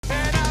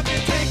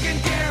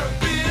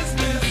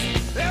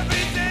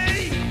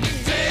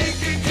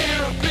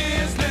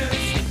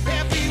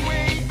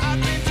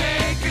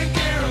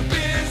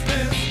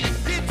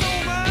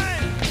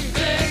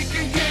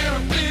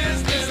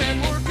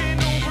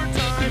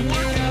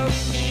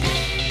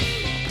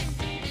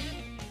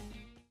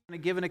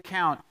give an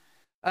account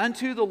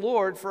unto the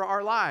Lord for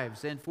our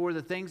lives and for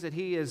the things that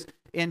He has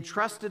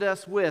entrusted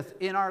us with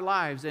in our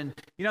lives. And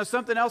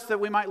something else that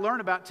we might learn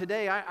about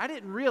today, I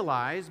didn't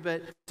realize,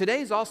 but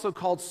today is also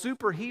called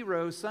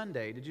Superhero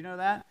Sunday. Did you know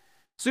that?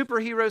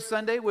 Superhero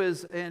Sunday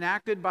was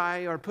enacted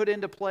by or put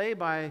into play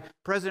by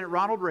President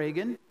Ronald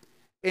Reagan,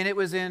 and it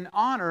was in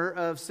honor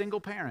of single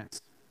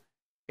parents.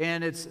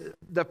 And it's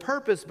the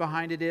purpose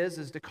behind it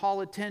is to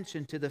call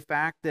attention to the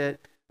fact that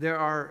there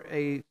are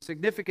a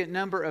significant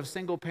number of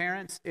single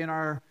parents in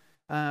our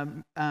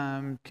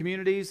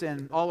communities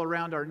and all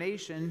around our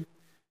nation,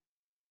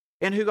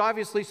 and who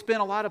obviously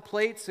spin a lot of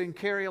plates and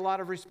carry a lot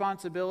of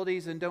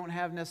responsibilities and don't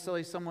have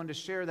necessarily someone to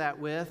share that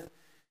with.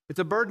 It's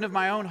a burden of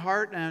my own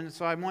heart, and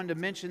so I wanted to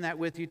mention that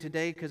with you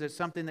today because it's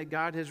something that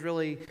God has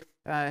really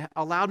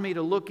allowed me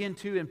to look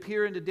into and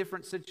peer into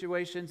different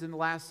situations in the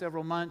last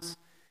several months,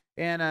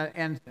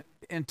 and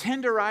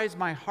tenderize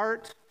my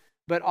heart,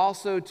 but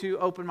also to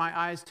open my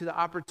eyes to the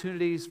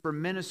opportunities for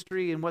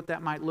ministry and what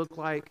that might look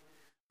like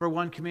for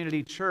One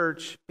Community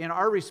Church and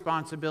our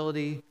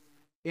responsibility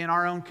in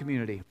our own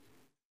community.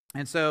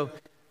 And so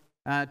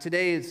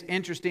today is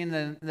interesting,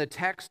 the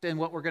text and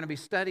what we're going to be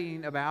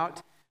studying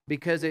about,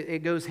 because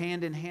it goes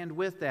hand in hand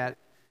with that.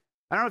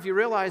 I don't know if you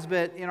realize,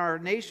 but in our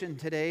nation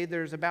today,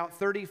 there's about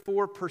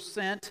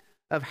 34%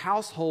 of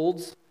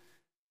households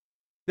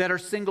that are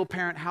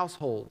single-parent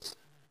households.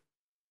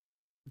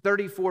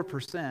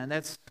 34%.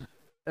 That's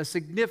a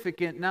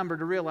significant number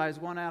to realize.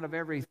 1 out of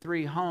every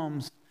 3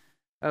 homes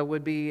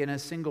would be in a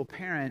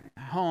single-parent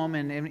home.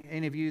 And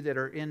any of you that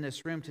are in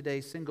this room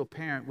today,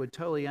 single-parent, would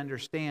totally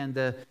understand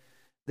the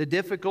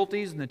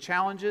difficulties and the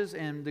challenges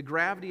and the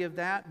gravity of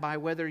that by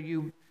whether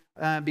you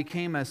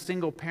became a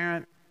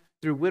single-parent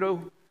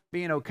through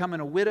becoming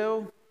a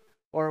widow,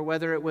 or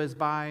whether it was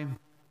by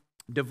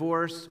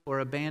divorce or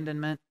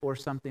abandonment or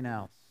something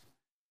else.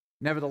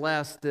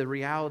 Nevertheless, the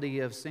reality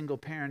of single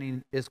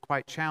parenting is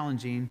quite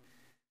challenging.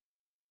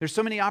 There's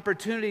so many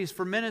opportunities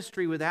for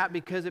ministry with that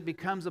because it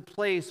becomes a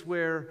place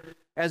where,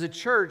 as a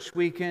church,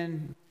 we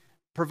can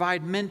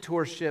provide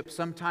mentorship.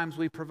 Sometimes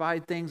we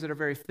provide things that are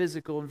very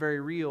physical and very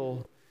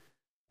real.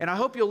 And I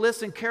hope you'll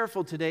listen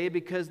careful today,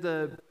 because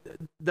the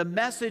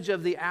message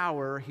of the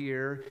hour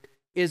here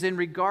is in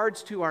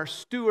regards to our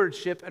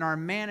stewardship and our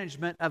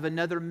management of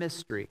another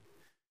mystery.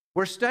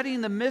 We're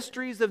studying the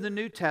mysteries of the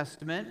New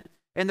Testament,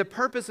 and the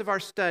purpose of our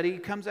study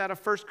comes out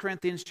of 1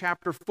 Corinthians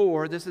chapter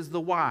 4. This is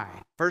the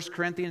why. 1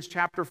 Corinthians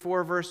chapter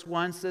 4 verse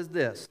 1 says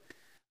this: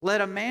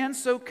 "Let a man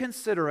so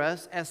consider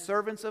us as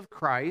servants of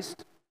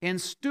Christ and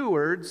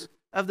stewards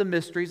of the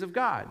mysteries of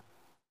God.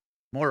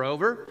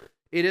 Moreover,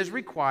 it is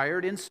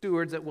required in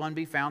stewards that one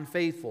be found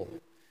faithful."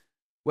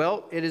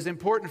 Well, it is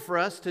important for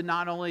us to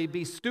not only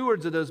be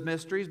stewards of those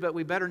mysteries, but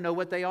we better know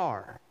what they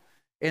are.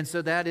 And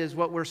so that is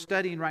what we're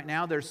studying right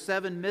now. There's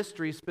 7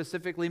 mysteries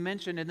specifically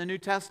mentioned in the New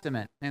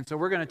Testament. And so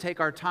we're going to take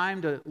our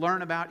time to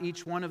learn about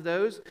each one of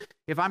those.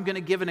 If I'm going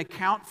to give an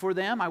account for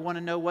them, I want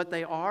to know what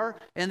they are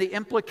and the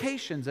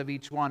implications of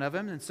each one of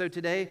them. And so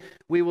today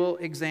we will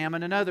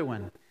examine another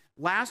one.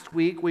 Last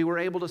week we were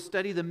able to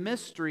study the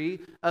mystery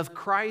of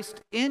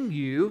Christ in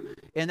you.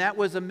 And that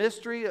was a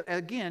mystery,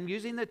 again,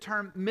 using the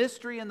term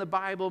mystery in the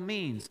Bible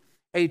means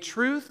a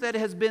truth that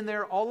has been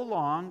there all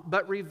along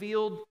but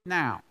revealed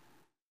now.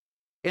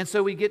 And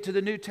so we get to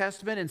the New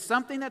Testament, and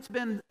something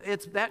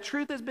that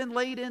truth has been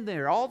laid in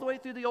there. All the way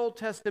through the Old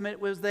Testament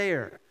was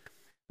there.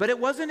 But it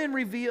wasn't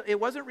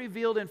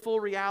revealed in full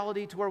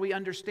reality to where we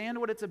understand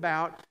what it's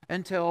about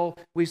until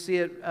we see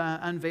it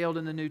unveiled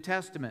in the New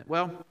Testament.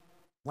 Well,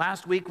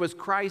 last week was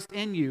Christ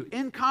in you.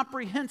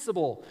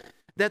 Incomprehensible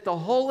that the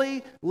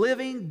holy,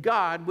 living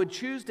God would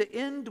choose to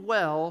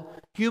indwell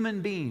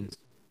human beings.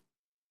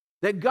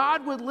 That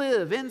God would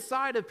live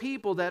inside of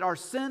people that are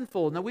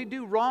sinful. Now, we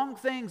do wrong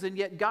things, and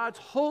yet God's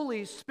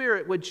Holy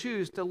Spirit would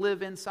choose to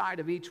live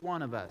inside of each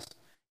one of us.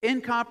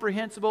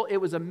 Incomprehensible. It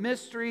was a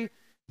mystery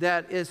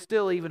that is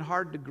still even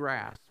hard to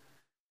grasp.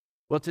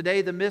 Well,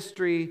 today the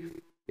mystery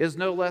is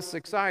no less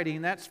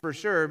exciting, that's for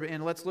sure.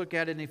 And let's look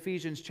at it in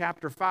Ephesians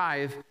chapter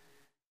 5.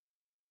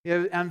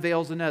 It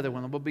unveils another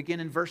one. We'll begin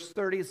in verse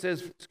 30. It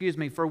says,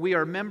 "For we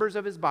are members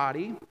of His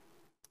body,"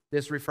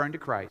 this referring to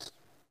Christ,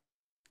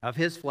 "of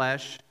His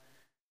flesh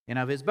and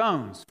of His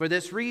bones. For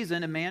this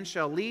reason, a man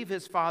shall leave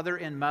his father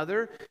and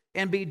mother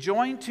and be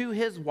joined to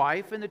his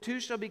wife, and the two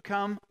shall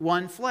become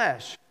one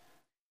flesh.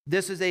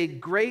 This is a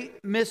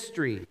great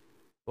mystery."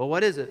 Well,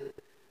 what is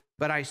it?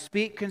 "But I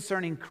speak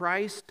concerning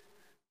Christ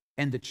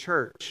and the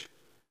church."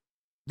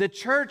 The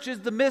church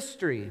is the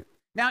mystery.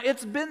 Now,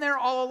 it's been there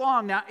all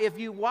along. Now, if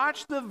you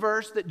watch the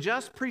verse that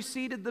just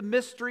preceded the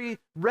mystery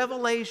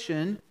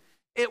revelation,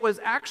 it was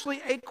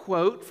actually a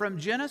quote from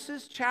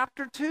Genesis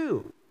chapter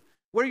 2.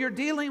 Where you're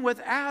dealing with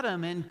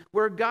Adam, and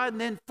where God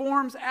then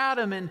forms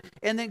Adam, and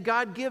then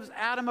God gives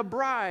Adam a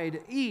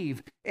bride,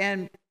 Eve,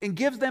 and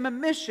gives them a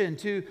mission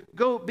to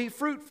go be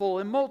fruitful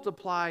and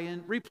multiply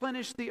and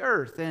replenish the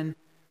earth. And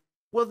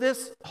Well,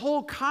 this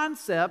whole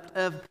concept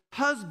of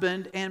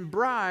husband and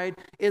bride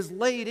is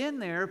laid in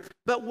there,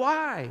 but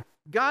why?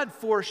 God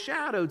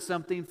foreshadowed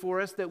something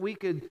for us that we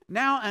could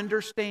now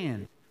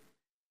understand.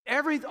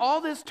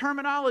 All this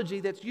terminology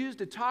that's used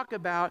to talk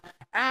about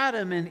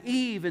Adam and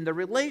Eve and the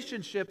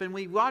relationship, and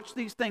we watch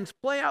these things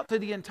play out through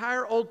the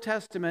entire Old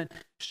Testament,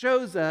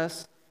 shows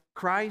us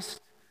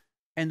Christ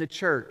and the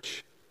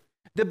church.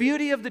 The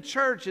beauty of the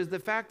church is the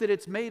fact that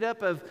it's made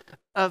up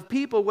of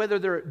people, whether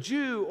they're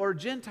Jew or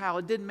Gentile,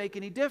 it didn't make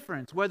any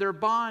difference. Whether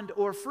bond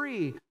or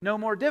free, no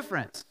more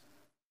difference.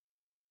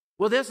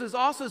 Well, this is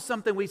also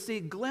something we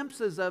see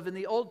glimpses of in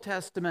the Old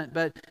Testament,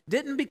 but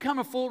didn't become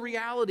a full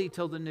reality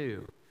till the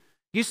New.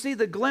 You see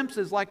the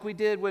glimpses like we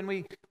did when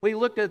we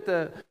looked at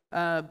the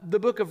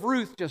book of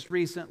Ruth just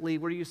recently,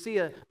 where you see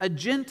a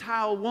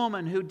Gentile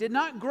woman who did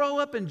not grow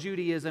up in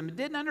Judaism,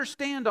 didn't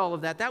understand all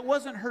of that. That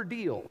wasn't her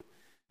deal.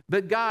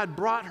 But God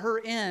brought her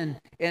in,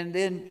 and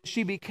then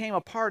she became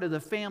a part of the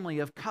family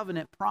of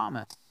covenant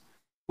promise.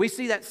 We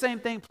see that same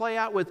thing play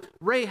out with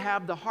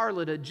Rahab the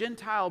harlot, a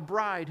Gentile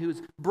bride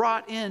who's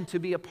brought in to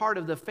be a part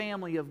of the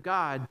family of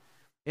God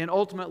and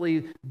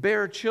ultimately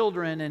bear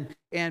children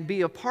and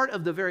be a part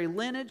of the very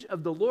lineage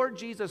of the Lord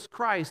Jesus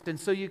Christ. And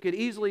so you could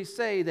easily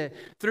say that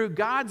through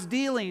God's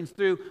dealings,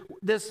 through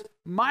this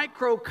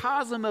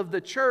microcosm of the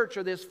church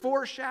or this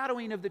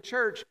foreshadowing of the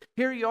church,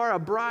 here you are, a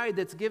bride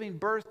that's giving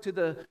birth to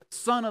the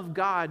Son of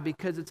God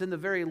because it's in the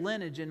very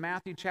lineage in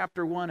Matthew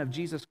chapter 1 of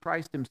Jesus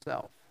Christ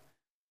himself.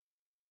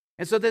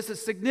 And so this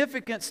is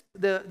significance.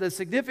 The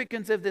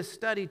significance of this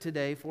study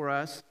today for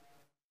us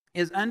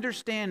is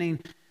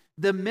understanding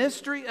the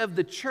mystery of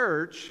the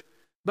church,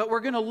 but we're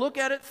going to look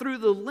at it through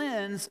the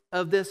lens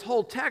of this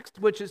whole text,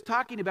 which is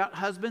talking about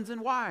husbands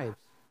and wives.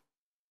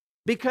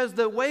 Because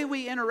the way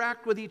we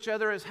interact with each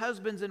other as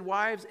husbands and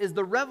wives is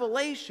the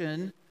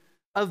revelation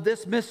of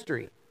this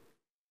mystery.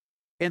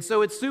 And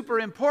so it's super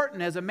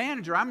important as a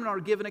manager. I'm going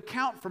to give an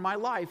account for my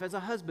life as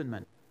a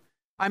husbandman.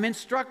 I'm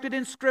instructed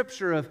in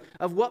Scripture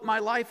of what my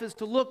life is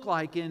to look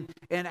like and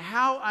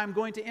how I'm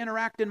going to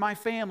interact in my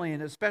family,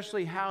 and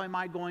especially how am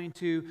I going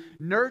to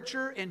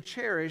nurture and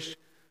cherish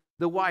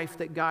the wife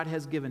that God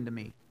has given to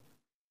me.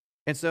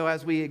 And so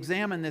as we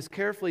examine this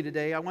carefully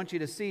today, I want you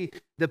to see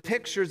the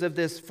pictures of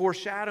this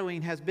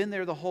foreshadowing has been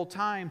there the whole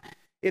time.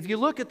 If you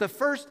look at the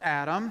first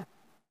Adam,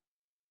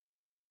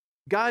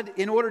 God,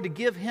 in order to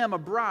give him a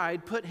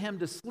bride, put him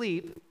to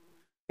sleep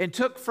and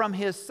took from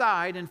his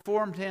side and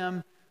formed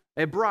him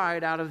a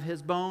bride out of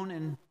his bone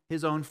and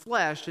his own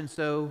flesh. And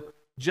so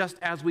just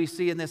as we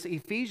see in this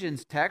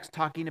Ephesians text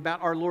talking about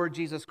our Lord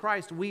Jesus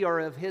Christ, we are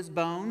of his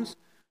bones,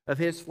 of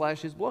his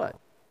flesh, his blood.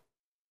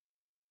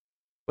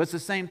 But it's the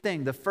same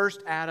thing. The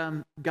first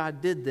Adam, God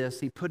did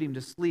this. He put him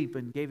to sleep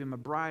and gave him a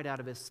bride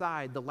out of his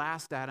side. The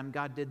last Adam,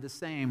 God did the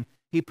same.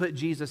 He put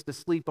Jesus to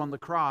sleep on the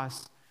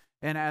cross.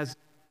 And as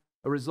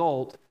a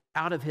result,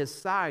 out of his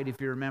side,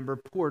 if you remember,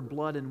 poured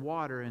blood and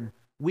water, and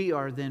we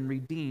are then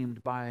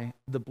redeemed by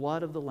the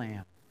blood of the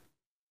Lamb.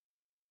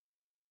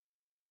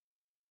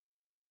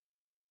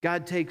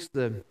 God takes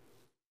the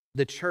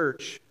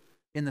church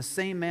in the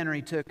same manner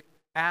he took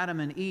Adam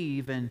and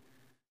Eve and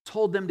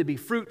told them to be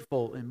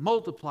fruitful and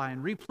multiply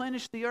and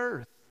replenish the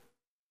earth.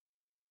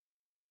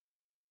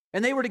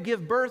 And they were to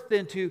give birth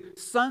then to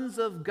sons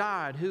of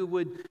God who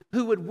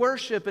would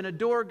worship and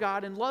adore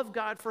God and love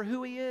God for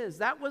who he is.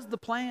 That was the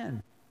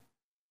plan.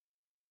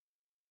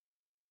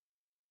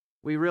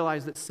 We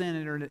realize that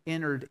sin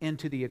entered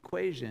into the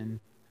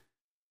equation,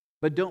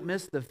 but don't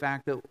miss the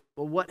fact that,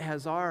 well, what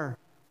has our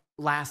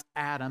last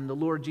Adam, the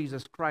Lord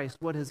Jesus Christ,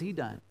 what has he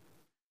done?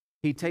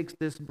 He takes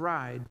this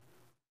bride,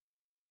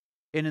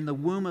 and in the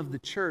womb of the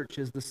church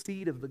is the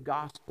seed of the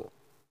gospel.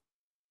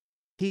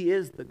 He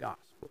is the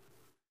gospel,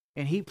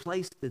 and he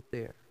placed it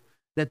there,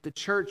 that the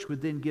church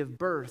would then give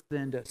birth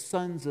then to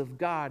sons of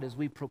God as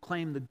we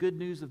proclaim the good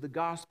news of the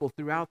gospel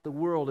throughout the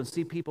world and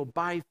see people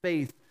by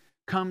faith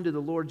come to the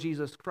Lord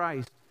Jesus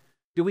Christ.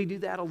 Do we do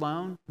that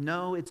alone?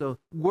 No, it's a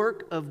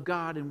work of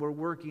God, and we're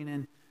working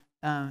in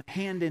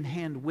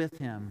hand with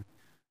him.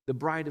 The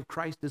bride of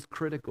Christ is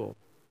critical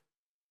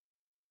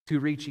to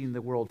reaching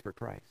the world for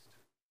Christ.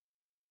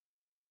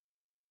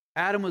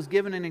 Adam was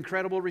given an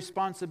incredible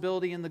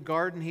responsibility in the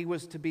garden. He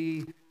was to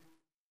be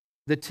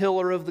the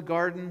tiller of the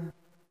garden,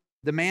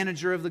 the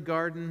manager of the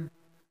garden,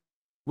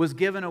 was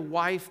given a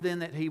wife then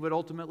that he would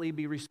ultimately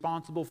be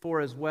responsible for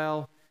as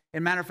well. As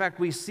a matter of fact,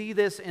 we see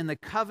this in the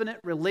covenant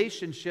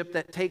relationship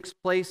that takes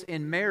place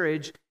in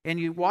marriage, and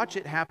you watch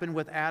it happen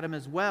with Adam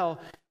as well.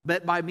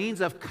 But by means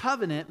of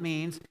covenant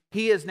means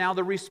he is now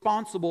the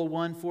responsible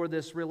one for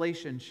this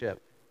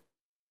relationship.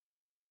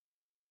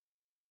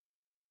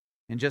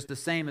 And just the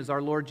same as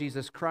our Lord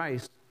Jesus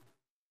Christ,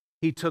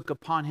 he took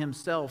upon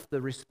himself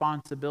the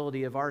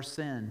responsibility of our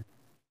sin.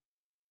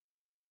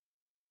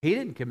 He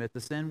didn't commit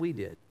the sin, we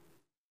did.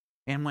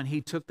 And when he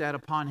took that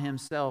upon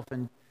himself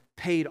and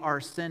paid our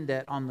sin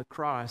debt on the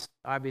cross,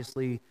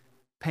 obviously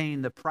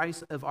paying the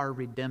price of our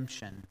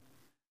redemption,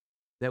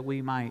 that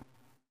we might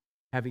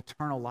have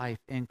eternal life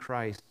in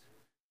Christ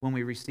when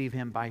we receive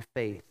him by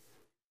faith.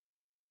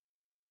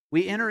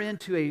 We enter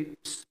into a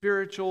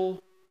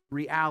spiritual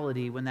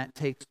reality when that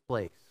takes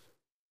place.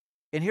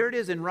 And here it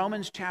is in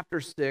Romans chapter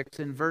 6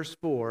 and verse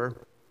 4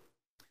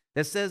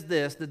 that says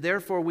this, that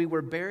therefore we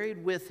were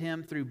buried with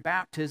him through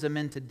baptism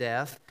into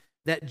death,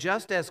 that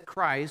just as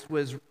Christ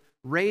was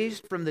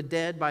raised from the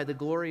dead by the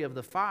glory of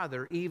the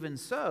Father, even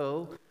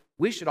so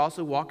we should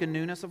also walk in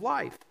newness of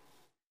life.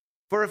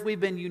 For if we've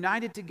been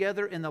united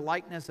together in the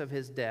likeness of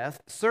his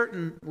death,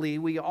 certainly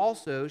we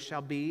also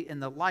shall be in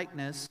the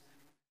likeness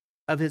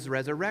of his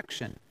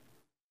resurrection.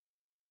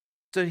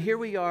 So here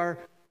we are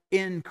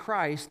in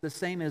Christ, the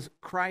same as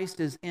Christ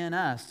is in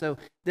us. So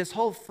this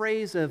whole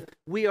phrase of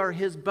we are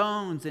his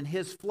bones and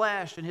his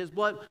flesh and his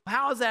blood,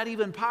 how is that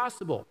even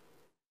possible?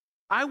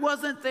 I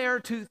wasn't there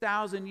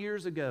 2,000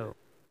 years ago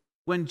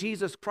when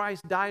Jesus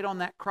Christ died on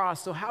that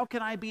cross. So how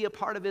can I be a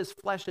part of his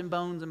flesh and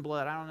bones and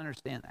blood? I don't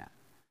understand that.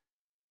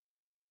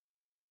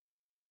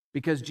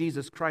 Because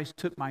Jesus Christ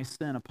took my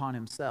sin upon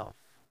himself.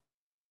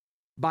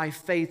 By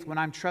faith, when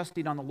I'm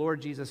trusting on the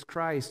Lord Jesus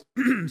Christ,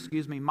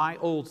 my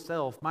old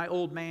self, my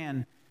old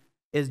man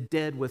is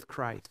dead with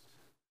Christ.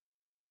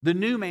 The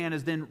new man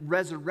is then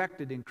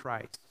resurrected in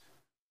Christ.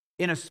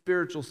 In a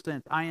spiritual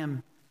sense, I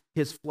am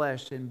his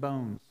flesh and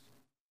bones.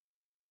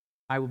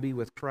 I will be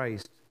with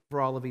Christ for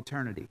all of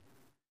eternity.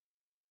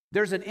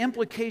 There's an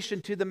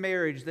implication to the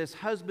marriage, this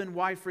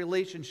husband-wife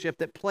relationship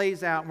that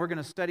plays out, and we're going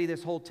to study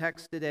this whole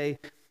text today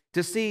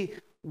to see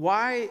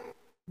why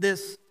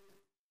this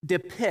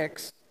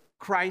depicts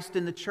Christ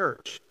in the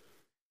church.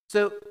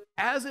 So,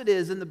 as it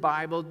is in the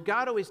Bible,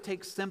 God always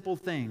takes simple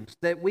things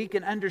that we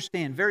can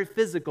understand, very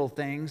physical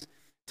things,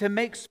 to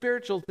make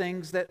spiritual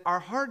things that are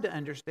hard to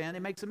understand,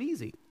 it makes them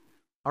easy,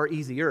 or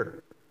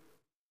easier.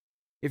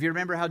 If you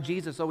remember how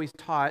Jesus always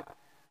taught,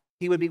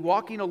 he would be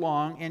walking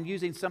along and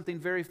using something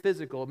very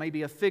physical,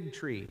 maybe a fig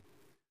tree,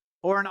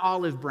 or an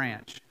olive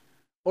branch,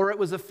 or it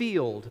was a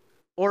field,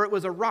 or it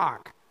was a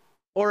rock,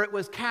 or it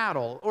was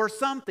cattle, or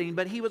something,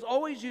 but he was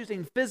always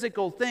using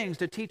physical things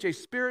to teach a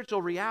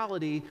spiritual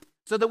reality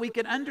so that we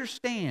can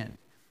understand.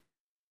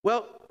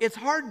 Well, it's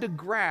hard to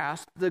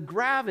grasp the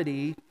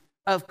gravity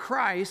of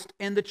Christ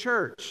in the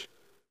church.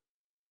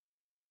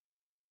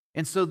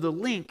 And so the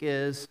link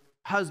is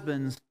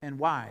husbands and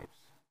wives.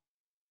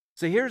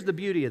 So here's the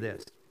beauty of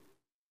this.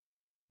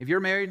 If you're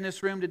married in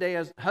this room today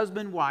as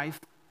husband, wife,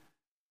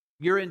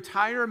 your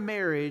entire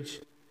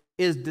marriage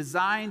is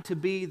designed to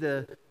be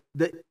the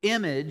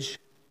image,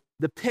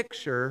 the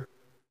picture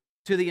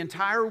to the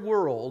entire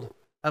world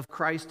of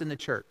Christ in the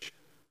church.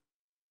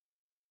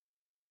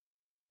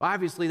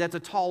 Obviously, that's a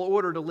tall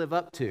order to live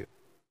up to.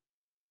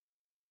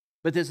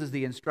 But this is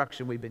the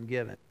instruction we've been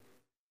given,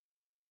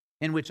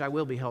 in which I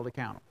will be held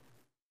accountable.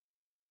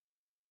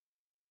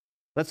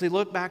 Let's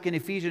look back in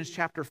Ephesians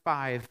chapter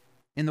 5,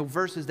 in the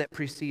verses that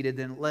preceded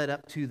and led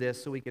up to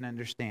this so we can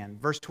understand.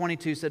 Verse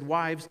 22 said,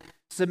 "Wives,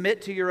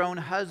 submit to your own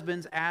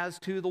husbands as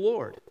to the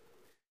Lord.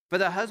 For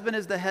the husband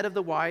is the head of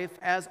the wife,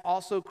 as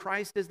also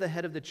Christ is the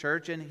head of the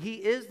church, and he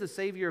is the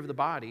Savior of the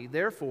body.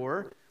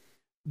 Therefore,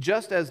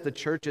 just as the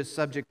church is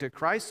subject to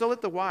Christ, so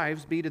let the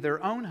wives be to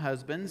their own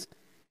husbands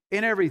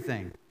in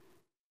everything."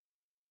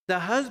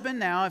 The husband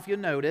now, if you'll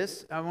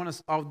notice,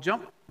 I'll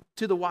jump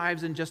to the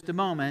wives in just a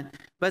moment,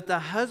 but the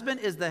husband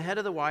is the head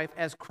of the wife,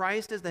 as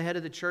Christ is the head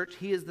of the church.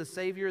 He is the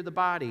Savior of the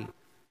body.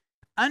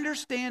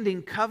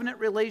 Understanding covenant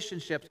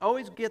relationships,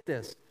 always get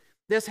this.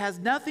 This has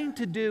nothing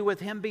to do with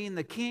him being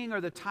the king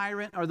or the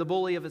tyrant or the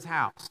bully of his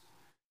house.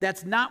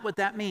 That's not what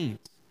that means.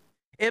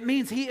 It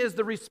means he is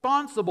the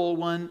responsible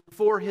one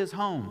for his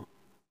home.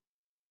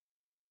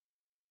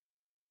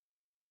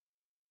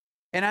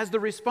 And as the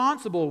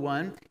responsible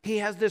one, he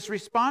has this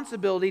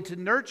responsibility to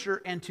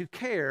nurture and to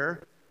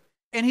care,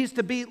 and he's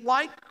to be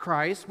like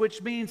Christ,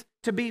 which means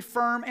to be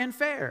firm and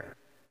fair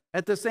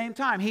at the same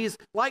time. He's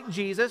like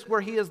Jesus,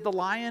 where he is the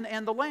lion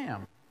and the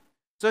lamb.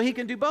 So he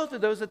can do both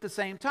of those at the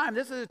same time.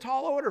 This is a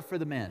tall order for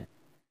the men.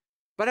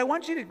 But I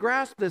want you to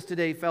grasp this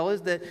today,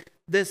 fellas, that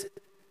this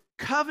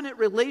covenant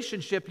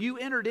relationship you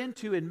entered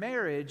into in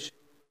marriage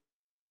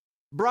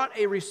brought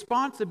a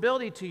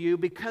responsibility to you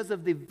because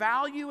of the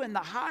value and the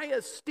high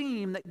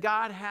esteem that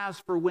God has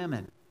for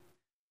women.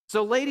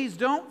 So ladies,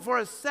 don't for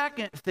a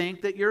second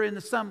think that you're in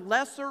some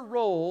lesser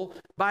role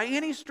by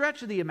any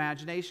stretch of the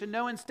imagination.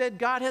 No, instead,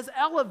 God has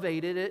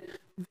elevated it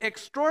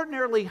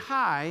extraordinarily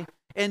high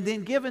and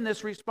then given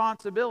this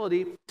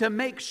responsibility to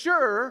make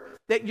sure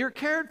that you're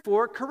cared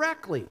for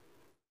correctly.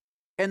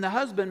 And the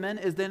husbandman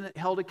is then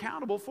held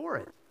accountable for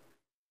it.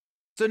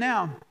 So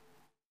now,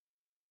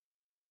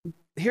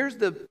 here's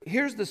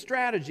the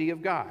strategy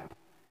of God,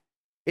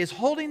 is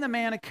holding the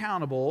man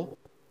accountable.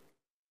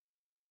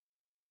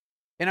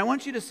 And I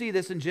want you to see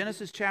this in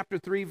Genesis chapter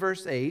 3,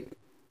 verse 8,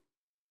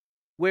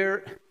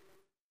 where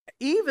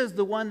Eve is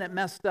the one that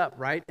messed up,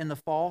 right, in the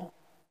fall.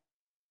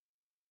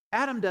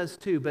 Adam does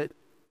too, but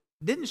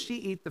didn't she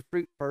eat the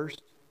fruit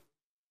first?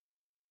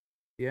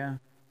 Yeah.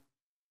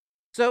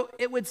 So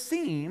it would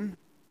seem,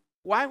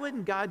 why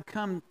wouldn't God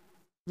come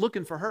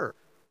looking for her?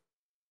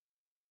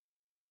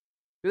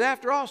 Because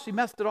after all, she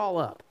messed it all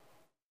up.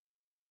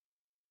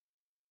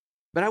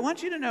 But I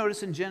want you to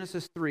notice in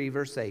Genesis 3,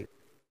 verse 8,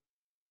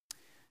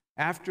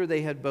 after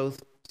they had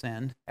both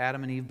sinned,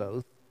 Adam and Eve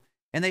both,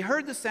 and they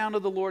heard the sound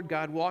of the Lord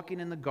God walking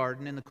in the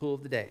garden in the cool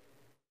of the day.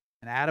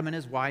 And Adam and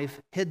his wife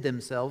hid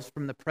themselves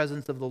from the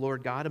presence of the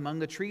Lord God among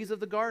the trees of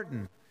the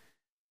garden.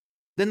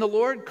 Then the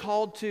Lord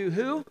called to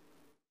who?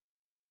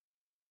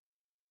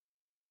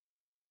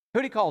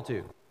 Who did he call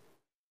to?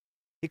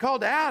 He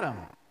called to Adam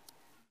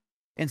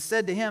and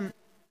said to him,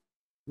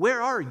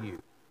 "Where are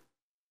you?"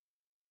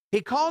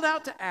 He called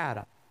out to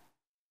Adam.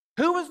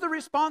 Who was the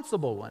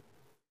responsible one?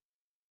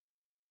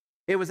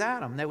 It was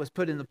Adam that was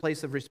put in the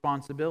place of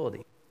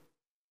responsibility.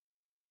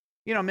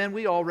 You know, men,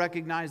 we all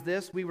recognize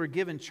this. We were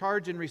given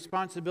charge and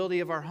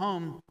responsibility of our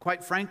home,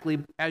 quite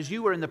frankly, as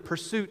you were in the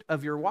pursuit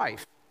of your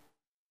wife.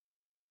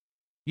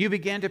 You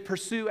began to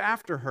pursue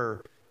after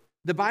her.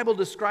 The Bible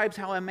describes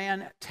how a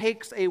man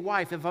takes a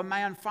wife. If a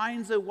man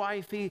finds a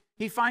wife,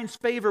 he finds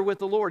favor with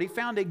the Lord. He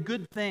found a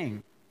good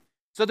thing.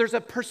 So there's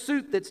a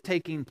pursuit that's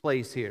taking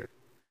place here.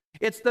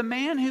 It's the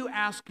man who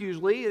asks,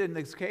 usually, in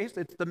this case,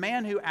 it's the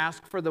man who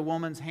asks for the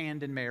woman's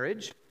hand in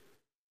marriage.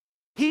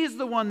 He's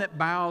the one that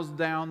bows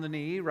down the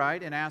knee,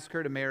 right, and asks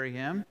her to marry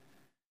him.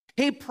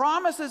 He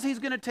promises he's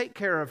going to take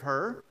care of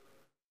her.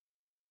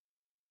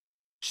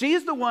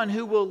 She's the one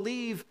who will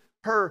leave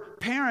her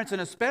parents, and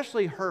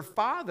especially her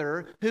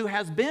father, who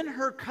has been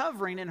her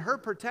covering and her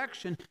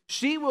protection.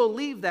 She will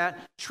leave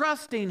that,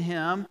 trusting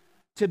him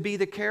to be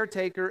the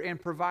caretaker and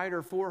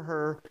provider for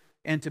her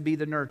and to be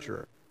the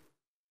nurturer.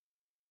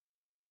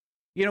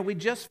 You know, we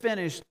just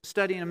finished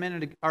studying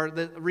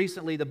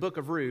recently the book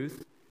of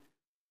Ruth.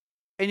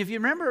 And if you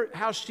remember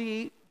how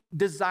she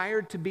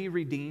desired to be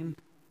redeemed,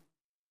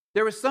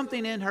 there was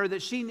something in her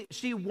that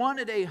she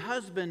wanted a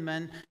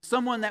husbandman,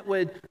 someone that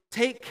would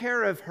take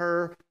care of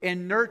her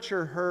and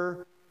nurture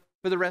her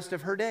for the rest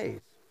of her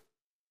days.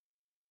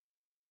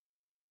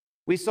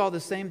 We saw the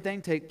same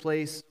thing take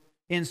place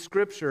in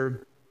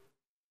Scripture,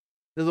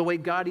 the way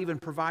God even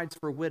provides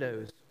for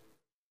widows.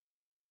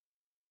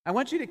 I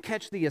want you to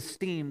catch the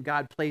esteem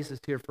God places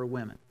here for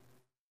women.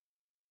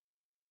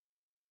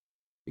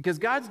 Because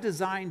God's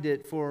designed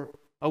it for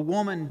a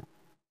woman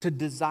to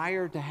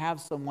desire to have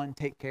someone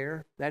take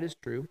care. That is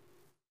true.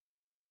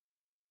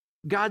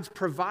 God's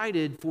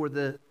provided for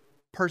the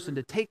person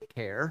to take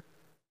care.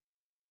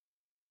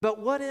 But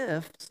what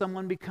if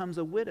someone becomes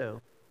a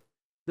widow?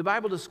 The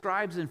Bible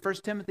describes in 1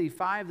 Timothy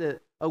 5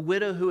 that a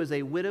widow who is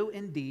a widow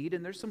indeed,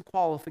 and there's some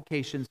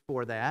qualifications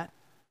for that,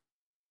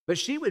 but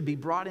she would be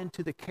brought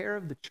into the care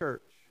of the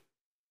church.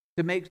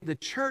 The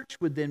church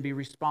would then be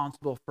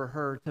responsible for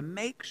her to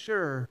make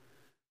sure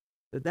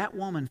that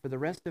woman for the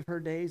rest of her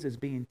days is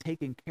being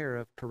taken care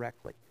of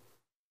correctly.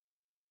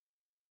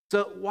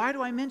 So why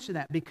do I mention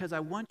that? Because I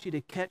want you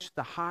to catch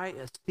the high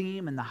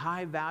esteem and the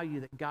high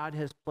value that God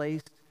has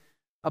placed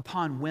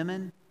upon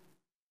women,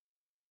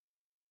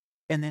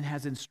 and then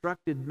has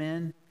instructed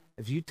men,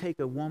 if you take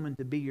a woman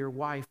to be your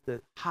wife,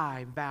 the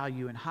high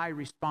value and high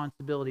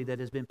responsibility that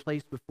has been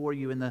placed before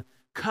you in the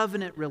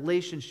covenant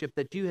relationship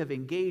that you have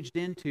engaged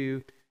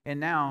into, and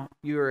now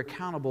you are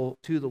accountable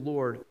to the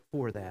Lord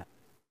for that.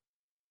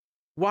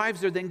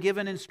 Wives are then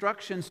given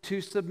instructions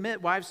to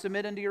submit. Wives,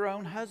 submit unto your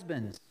own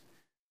husbands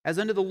as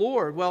unto the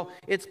Lord. Well,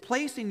 it's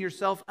placing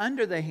yourself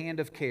under the hand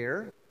of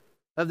care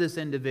of this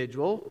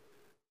individual.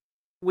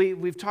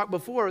 We've talked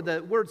before,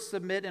 the word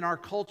submit in our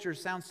culture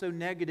sounds so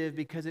negative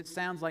because it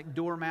sounds like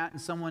doormat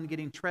and someone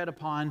getting tread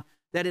upon.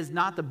 That is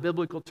not the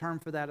biblical term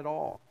for that at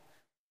all.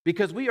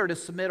 Because we are to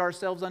submit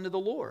ourselves unto the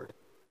Lord.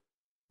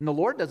 And the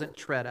Lord doesn't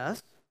tread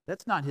us.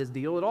 That's not his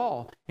deal at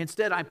all.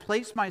 Instead, I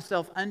place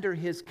myself under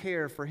his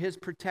care, for his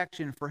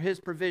protection, for his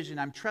provision.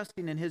 I'm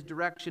trusting in his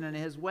direction and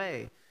his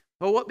way.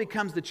 Well, what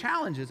becomes the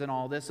challenges in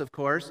all this, of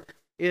course,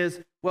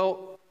 is,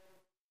 well,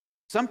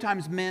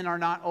 sometimes men are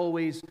not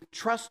always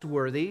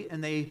trustworthy,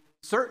 and they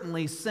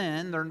certainly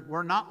sin.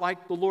 We're not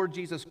like the Lord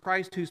Jesus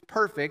Christ, who's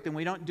perfect, and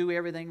we don't do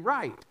everything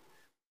right,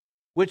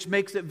 which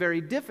makes it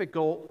very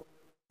difficult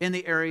in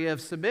the area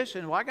of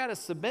submission. Well, I got to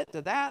submit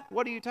to that.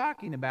 What are you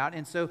talking about?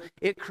 And so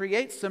it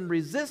creates some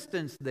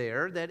resistance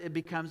there that it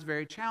becomes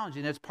very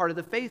challenging. It's part of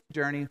the faith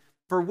journey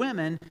for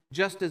women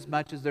just as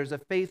much as there's a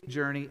faith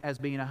journey as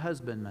being a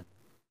husbandman.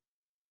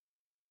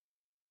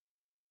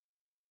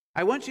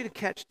 I want you to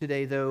catch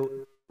today, though,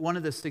 one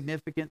of the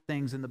significant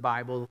things in the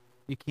Bible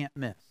you can't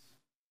miss.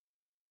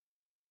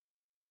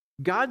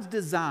 God's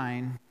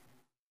design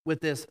with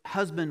this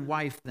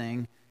husband-wife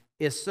thing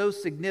is so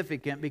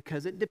significant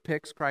because it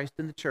depicts Christ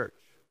in the church.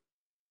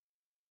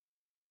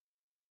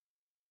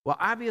 Well,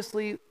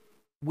 obviously,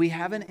 we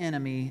have an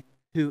enemy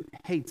who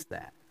hates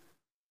that.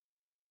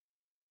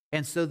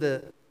 And so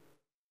the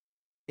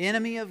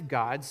enemy of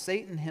God,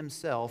 Satan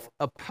himself,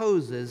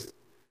 opposes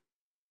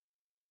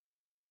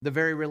the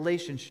very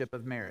relationship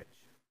of marriage.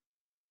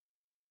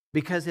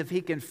 Because if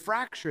he can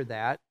fracture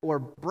that or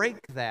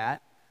break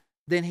that,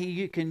 then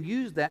he can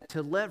use that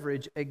to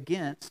leverage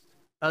against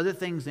other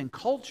things in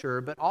culture,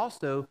 but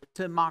also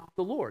to mock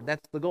the Lord.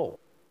 That's the goal.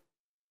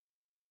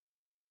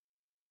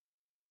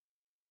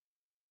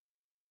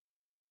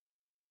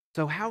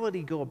 So how would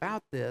he go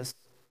about this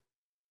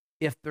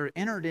if they're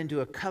entered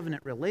into a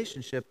covenant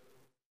relationship?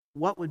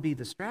 What would be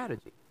the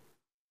strategy?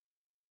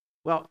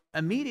 Well,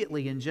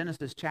 immediately in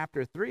Genesis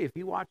chapter 3, if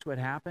you watch what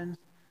happens,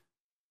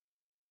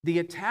 the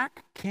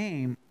attack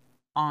came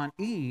on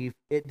Eve.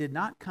 It did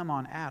not come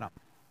on Adam.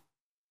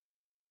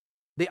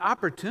 The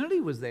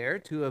opportunity was there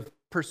to have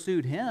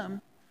pursued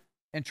him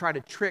and try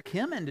to trick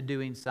him into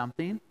doing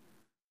something.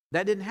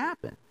 That didn't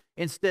happen.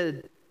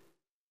 Instead,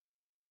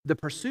 the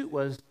pursuit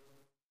was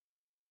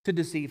to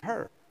deceive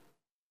her.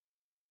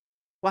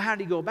 Well, how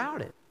did he go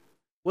about it?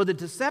 Well, the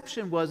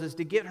deception was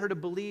to get her to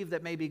believe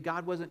that maybe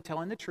God wasn't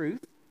telling the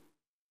truth.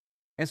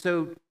 And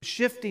so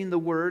shifting the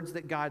words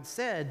that God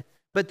said.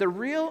 But the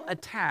real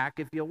attack,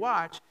 if you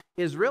watch,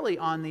 is really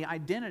on the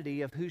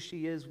identity of who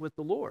she is with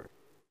the Lord.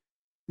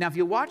 Now, if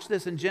you watch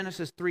this in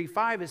Genesis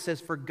 3:5, it says,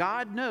 "For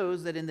God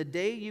knows that in the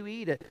day you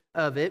eat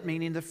of it,"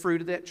 meaning the fruit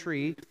of that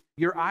tree,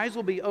 "your eyes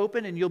will be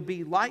open and you'll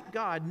be like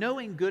God,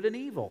 knowing good and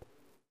evil."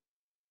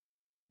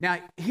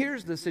 Now,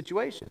 here's the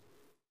situation.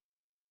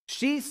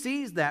 She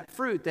sees that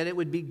fruit, that it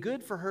would be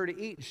good for her to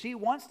eat. She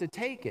wants to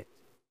take it.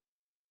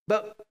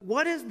 But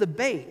what is the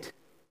bait?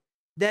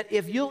 That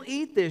if you'll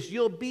eat this,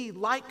 you'll be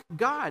like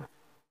God.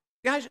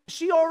 Guys,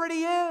 she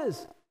already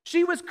is.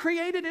 She was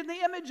created in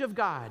the image of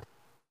God.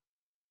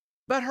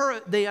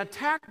 But the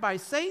attack by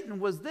Satan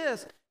was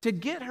this, to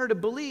get her to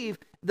believe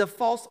the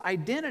false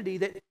identity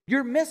that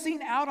you're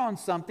missing out on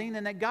something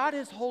and that God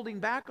is holding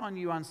back on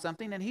you on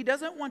something and he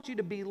doesn't want you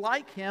to be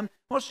like him.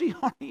 Well, she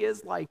already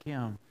is like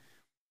him.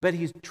 But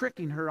he's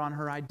tricking her on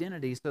her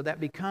identity, so that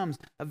becomes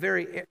a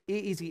very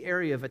easy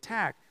area of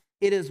attack.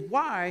 It is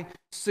why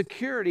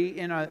security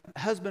in a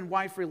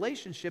husband-wife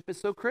relationship is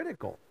so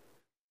critical.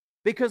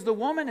 Because the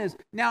woman is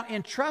now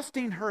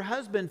entrusting her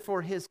husband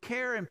for his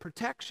care and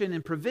protection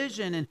and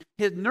provision and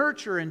his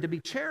nurture and to be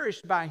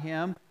cherished by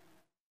him.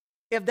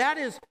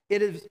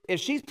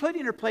 If she's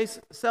putting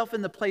herself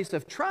in the place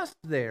of trust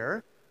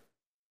there,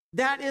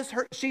 that is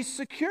her. She's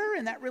secure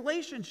in that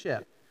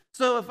relationship.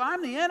 So if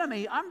I'm the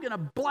enemy, I'm going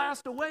to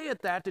blast away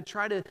at that to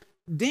try to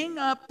ding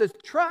up the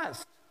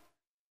trust,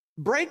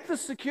 break the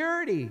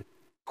security,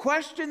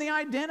 question the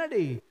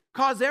identity,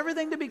 cause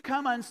everything to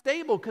become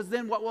unstable, because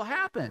then what will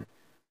happen?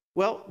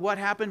 Well, what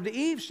happened to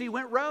Eve? She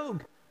went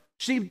rogue.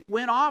 She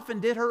went off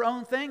and did her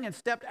own thing and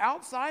stepped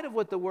outside of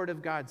what the Word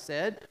of God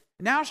said.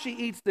 Now she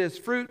eats this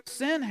fruit.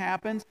 Sin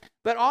happens.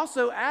 But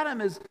also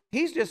Adam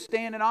he's just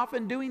standing off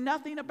and doing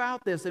nothing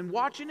about this and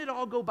watching it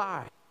all go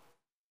by.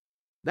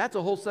 That's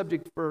a whole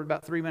subject for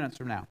about 3 minutes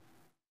from now.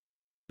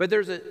 But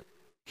there's a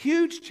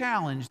huge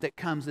challenge that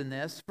comes in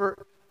this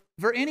for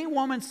any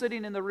woman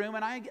sitting in the room,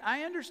 and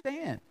I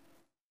understand.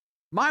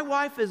 My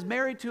wife is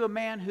married to a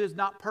man who is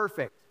not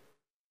perfect.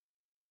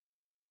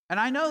 And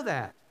I know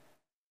that.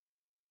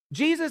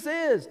 Jesus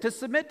is. To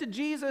submit to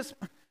Jesus,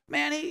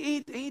 man,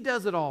 he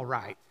does it all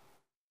right.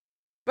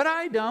 But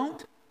I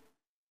don't.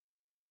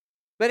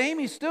 But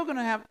Amy's still going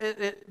to have,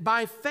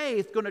 by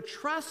faith, going to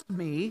trust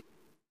me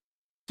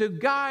to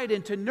guide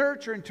and to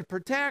nurture and to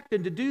protect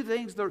and to do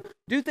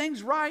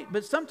things right.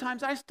 But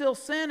sometimes I still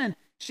sin, and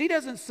she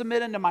doesn't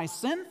submit unto my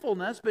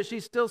sinfulness, but she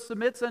still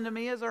submits unto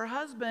me as her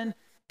husband,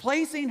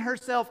 placing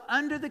herself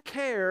under the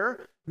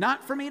care,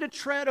 not for me to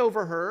tread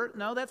over her.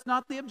 No, that's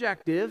not the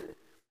objective.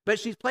 But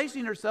she's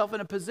placing herself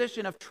in a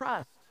position of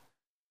trust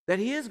that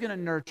he is going to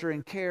nurture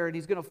and care, and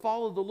he's going to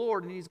follow the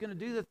Lord, and he's going to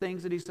do the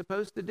things that he's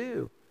supposed to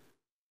do.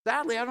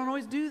 Sadly, I don't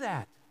always do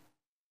that.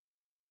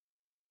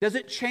 Does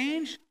it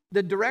change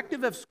the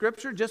directive of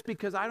Scripture just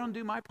because I don't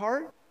do my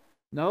part?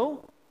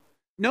 No.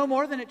 No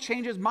more than it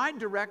changes my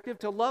directive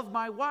to love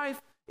my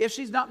wife if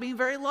she's not being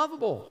very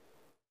lovable.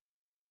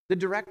 The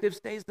directive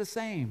stays the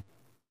same.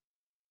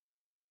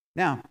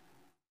 Now,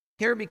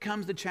 here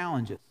becomes the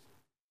challenges.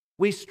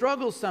 We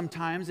struggle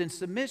sometimes in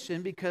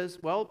submission because,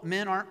 well,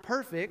 men aren't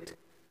perfect.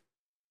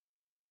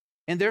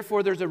 And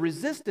therefore, there's a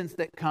resistance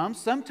that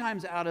comes,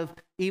 sometimes out of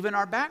even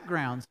our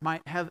backgrounds,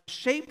 might have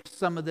shaped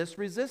some of this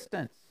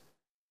resistance.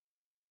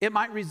 It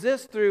might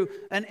resist through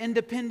an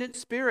independent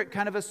spirit,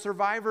 kind of a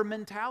survivor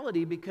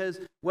mentality, because,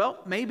 well,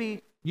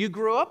 maybe you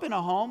grew up in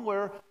a home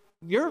where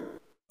your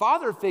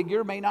father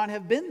figure may not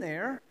have been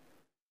there.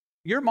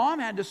 Your mom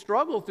had to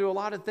struggle through a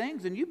lot of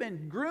things, and you've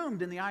been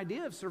groomed in the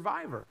idea of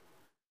survivor.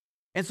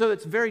 And so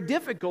it's very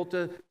difficult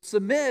to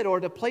submit or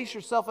to place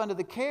yourself under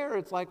the care.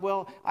 It's like,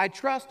 well, I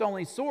trust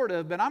only sort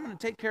of, but I'm going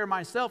to take care of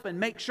myself and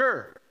make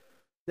sure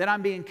that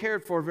I'm being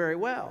cared for very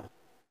well.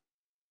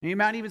 And you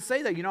might even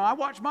say that, I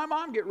watched my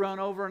mom get run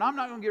over, and I'm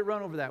not going to get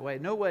run over that way.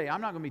 No way. I'm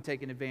not going to be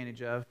taken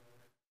advantage of.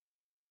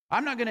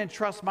 I'm not going to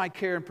entrust my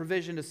care and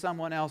provision to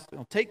someone else.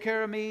 They'll take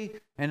care of me,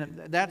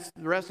 and the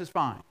rest is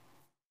fine.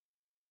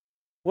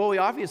 Well, we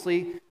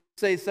obviously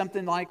say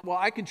something like, well,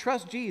 I can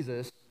trust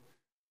Jesus,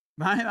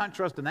 but I'm not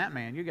trusting that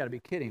man. You got to be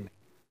kidding me.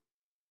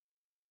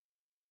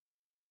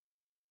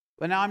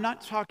 But now I'm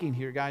not talking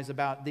here, guys,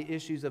 about the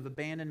issues of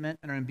abandonment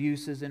and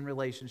abuses in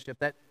relationship.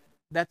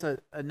 That's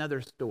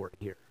another story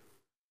here.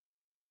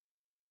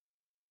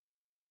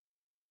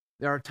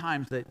 There are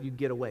times that you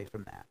get away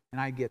from that,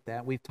 and I get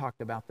that. We've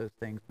talked about those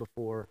things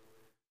before.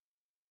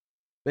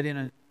 But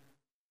in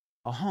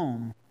a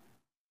home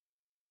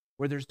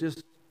where there's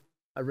just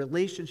a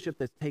relationship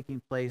that's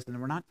taking place,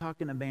 and we're not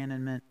talking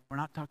abandonment, we're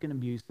not talking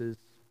abuses.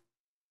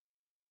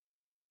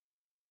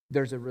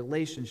 There's a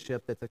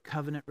relationship that's a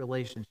covenant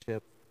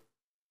relationship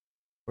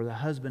where the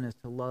husband is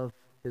to love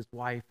his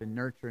wife and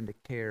nurture and to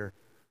care,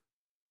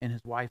 and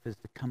his wife is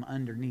to come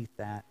underneath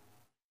that,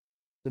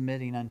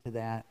 submitting unto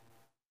that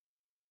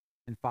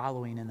and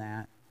following in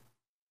that.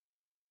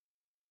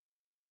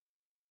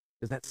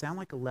 Does that sound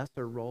like a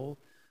lesser role?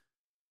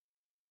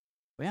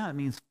 Well, yeah, it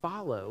means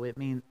follow. It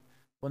means,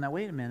 well, now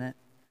wait a minute.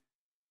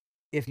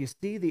 If you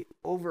see the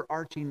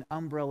overarching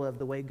umbrella of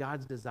the way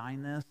God's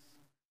designed this,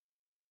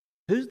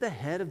 who's the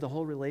head of the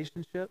whole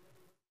relationship?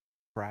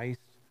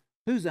 Christ.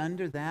 Who's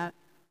under that?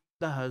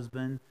 The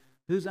husband.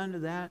 Who's under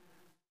that?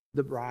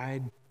 The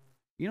bride.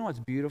 You know what's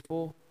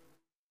beautiful?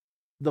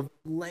 The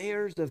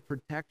layers of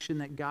protection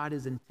that God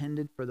has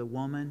intended for the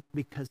woman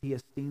because he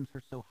esteems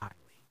her so highly.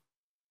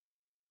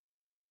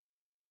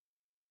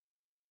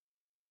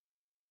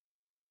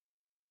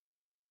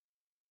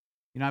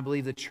 You know, I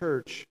believe the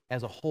church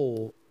as a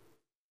whole,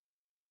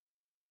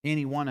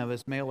 any one of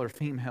us, male or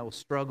female,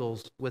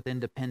 struggles with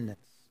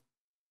independence,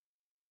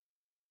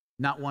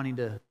 not wanting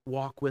to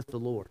walk with the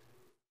Lord,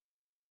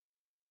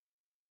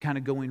 kind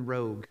of going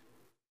rogue.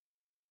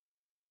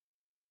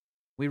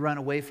 We run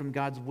away from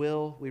God's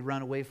will, we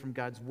run away from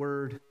God's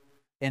word,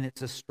 and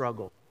it's a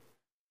struggle.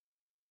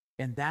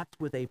 And that's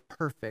with a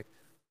perfect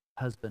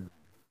husband.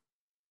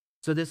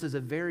 So this is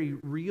a very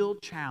real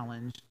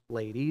challenge,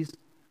 ladies,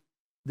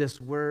 this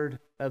word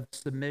of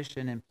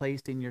submission and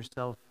placing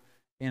yourself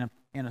in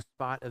a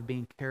spot of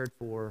being cared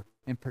for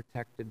and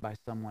protected by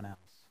someone else.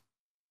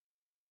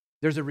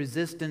 There's a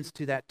resistance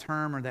to that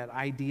term or that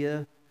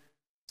idea,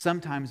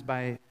 sometimes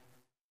by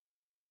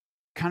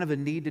kind of a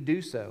need to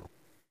do so,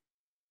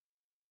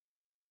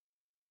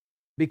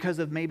 because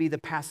of maybe the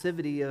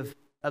passivity of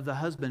the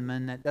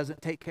husbandman that doesn't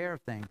take care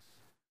of things.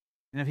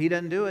 And if he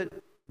doesn't do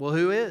it, well,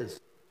 who is?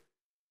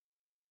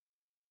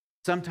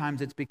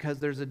 Sometimes it's because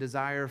there's a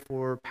desire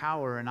for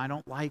power, and I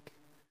don't like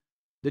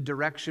the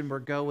direction we're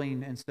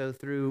going, and so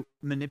through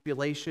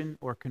manipulation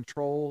or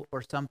control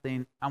or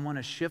something, I want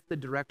to shift the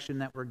direction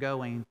that we're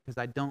going because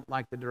I don't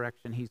like the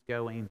direction he's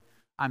going.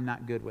 I'm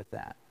not good with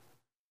that.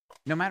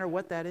 No matter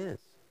what that is.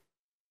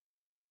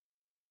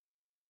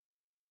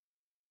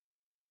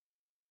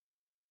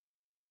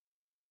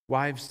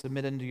 Wives,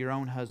 submit unto your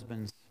own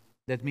husbands.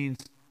 That means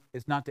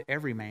it's not to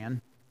every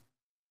man,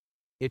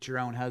 it's your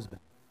own husband.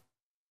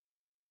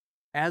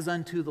 As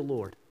unto the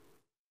Lord.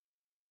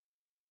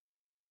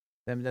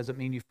 That doesn't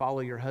mean you follow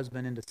your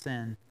husband into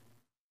sin.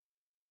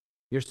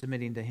 You're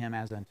submitting to him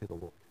as unto the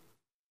Lord.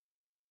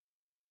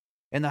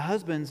 And the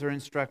husbands are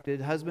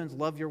instructed, husbands,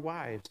 love your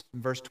wives.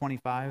 In verse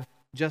 25,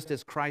 just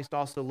as Christ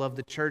also loved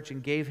the church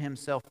and gave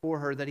himself for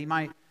her, that he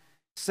might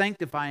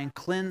sanctify and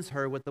cleanse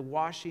her with the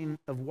washing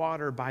of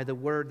water by the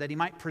word, that he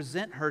might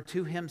present her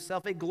to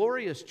himself a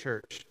glorious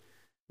church,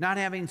 not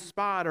having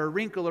spot or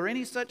wrinkle or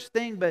any such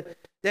thing, but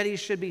that he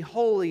should be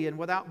holy and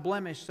without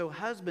blemish. So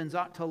husbands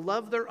ought to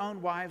love their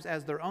own wives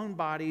as their own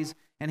bodies,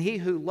 and he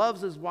who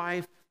loves his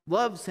wife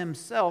loves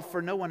himself,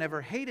 for no one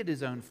ever hated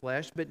his own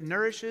flesh, but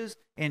nourishes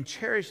and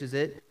cherishes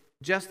it,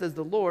 just as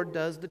the Lord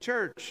does the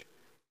church.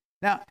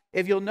 Now,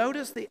 if you'll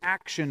notice the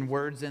action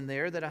words in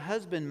there that a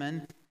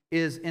husbandman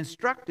is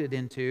instructed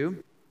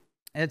into,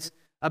 it's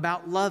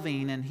about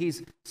loving, and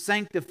he's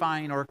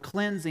sanctifying or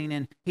cleansing,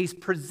 and he's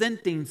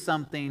presenting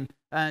something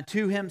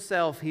to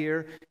himself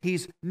here.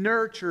 He's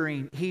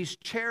nurturing, he's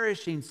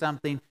cherishing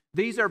something.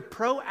 These are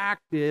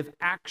proactive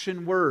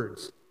action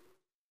words,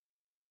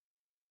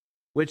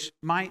 which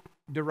might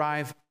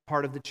derive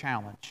part of the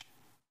challenge.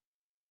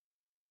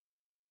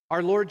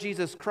 Our Lord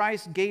Jesus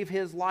Christ gave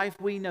his life,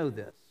 we know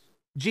this.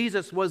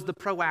 Jesus was the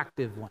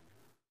proactive one.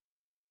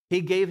 He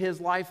gave his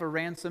life a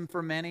ransom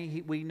for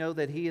many. We know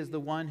that he is the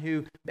one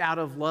who, out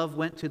of love,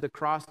 went to the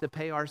cross to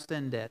pay our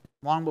sin debt.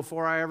 Long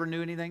before I ever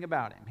knew anything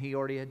about him, he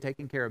already had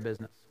taken care of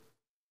business.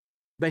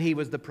 But he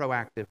was the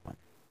proactive one.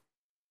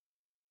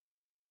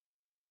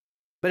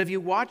 But if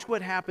you watch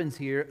what happens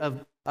here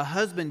of a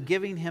husband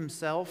giving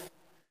himself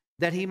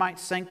that he might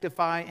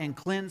sanctify and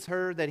cleanse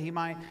her, that he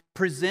might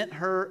present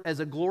her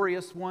as a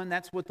glorious one,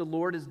 that's what the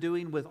Lord is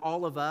doing with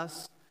all of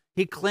us.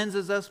 He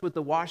cleanses us with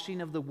the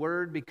washing of the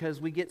word because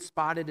we get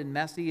spotted and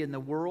messy in the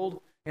world.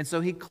 And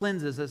so he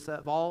cleanses us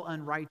of all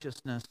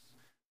unrighteousness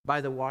by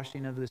the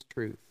washing of this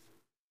truth.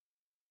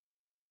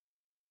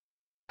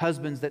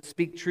 Husbands that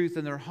speak truth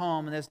in their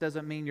home, and this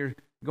doesn't mean you're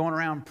going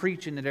around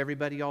preaching at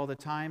everybody all the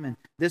time. And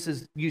this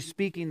is you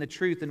speaking the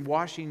truth and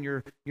washing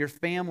your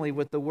family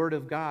with the word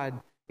of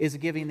God, is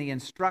giving the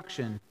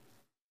instruction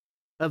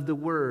of the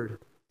word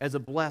as a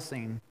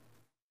blessing.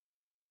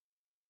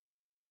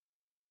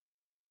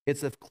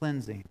 It's of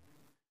cleansing.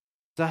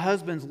 So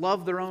husbands,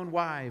 love their own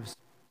wives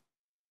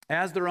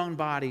as their own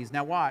bodies.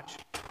 Now watch.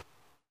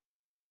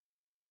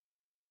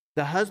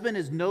 The husband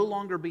is no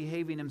longer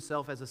behaving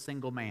himself as a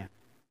single man.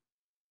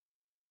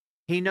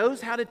 He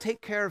knows how to take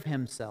care of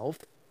himself,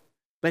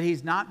 but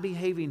he's not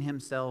behaving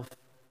himself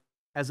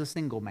as a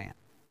single man.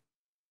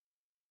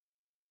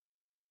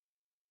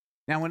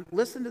 Now,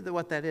 listen to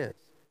what that is.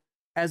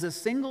 As a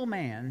single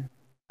man,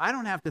 I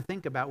don't have to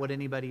think about what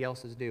anybody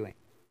else is doing,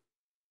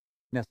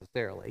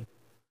 necessarily.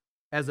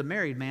 As a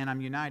married man,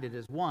 I'm united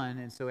as one,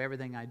 and so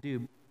everything I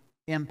do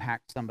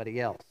impacts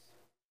somebody else.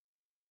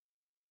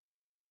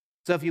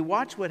 So if you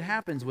watch what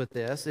happens with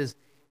this is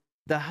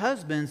the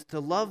husbands to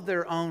love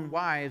their own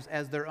wives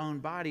as their own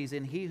bodies,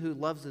 and he who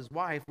loves his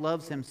wife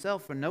loves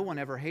himself, for no one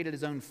ever hated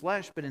his own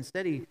flesh, but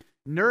instead he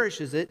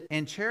nourishes it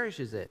and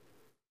cherishes it.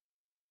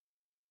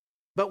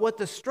 But what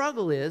the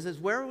struggle is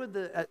where would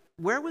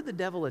the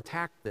devil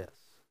attack this?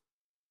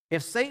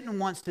 If Satan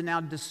wants to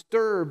now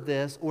disturb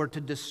this or to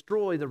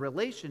destroy the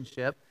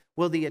relationship,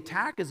 well, the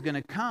attack is going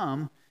to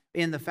come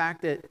in the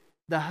fact that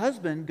the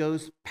husband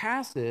goes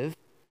passive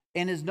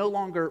and is no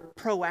longer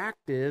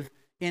proactive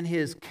in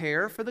his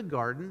care for the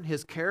garden,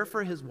 his care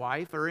for his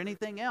wife, or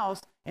anything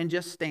else, and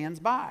just stands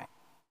by.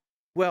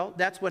 Well,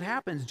 that's what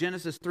happens.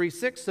 Genesis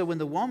 3:6, so when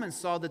the woman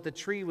saw that the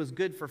tree was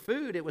good for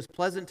food, it was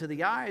pleasant to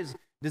the eyes,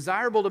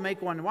 desirable to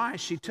make one wise,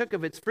 she took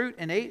of its fruit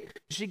and ate.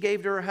 She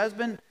gave to her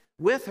husband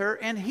with her,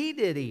 and he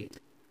did eat.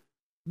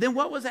 Then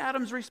what was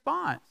Adam's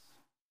response?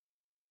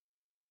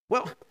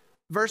 Well,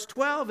 verse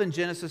 12 in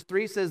Genesis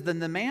 3 says, then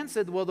the man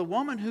said, well, the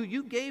woman who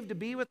you gave to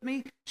be with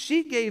me,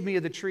 she gave me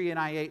of the tree and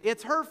I ate.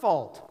 It's her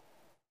fault.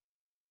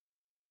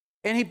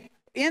 And he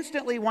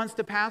instantly wants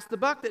to pass the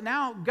buck that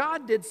now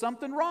God did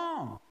something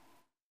wrong.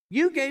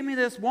 You gave me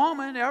this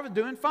woman, I was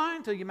doing fine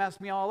until you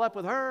messed me all up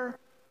with her.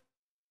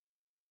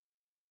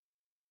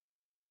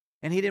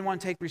 And he didn't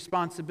want to take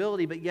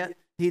responsibility, but yet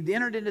he'd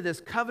entered into this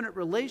covenant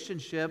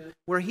relationship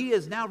where he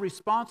is now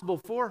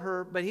responsible for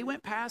her, but he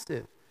went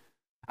passive.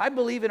 I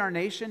believe in our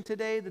nation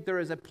today that there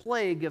is a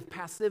plague of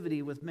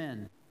passivity with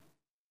men.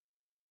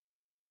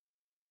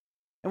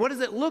 And what does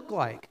it look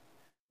like?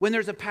 When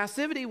there's a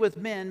passivity with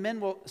men, men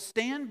will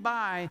stand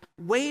by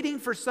waiting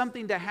for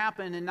something to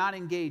happen and not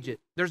engage it.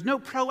 There's no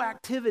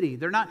proactivity.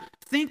 They're not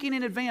thinking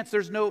in advance.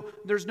 There's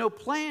no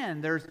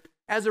plan.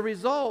 As a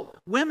result,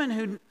 women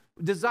who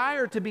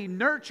desire to be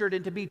nurtured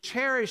and to be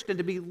cherished and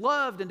to be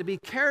loved and to be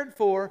cared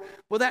for,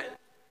 well,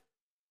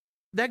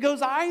 that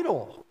goes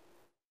idle.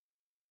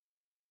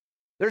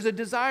 There's a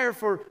desire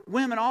for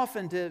women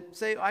often to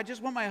say, I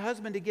just want my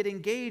husband to get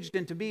engaged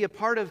and to be a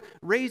part of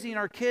raising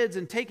our kids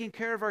and taking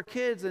care of our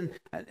kids. And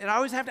I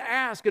always have to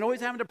ask and always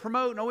having to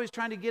promote and always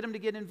trying to get them to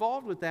get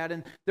involved with that.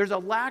 And there's a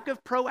lack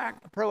of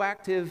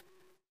proactive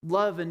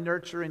love and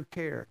nurture and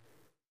care.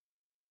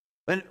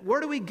 And where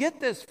do we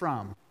get this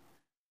from?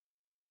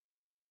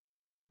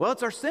 Well,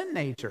 it's our sin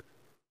nature.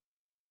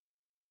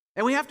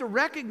 And we have to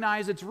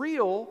recognize it's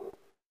real.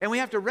 And we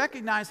have to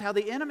recognize how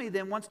the enemy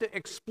then wants to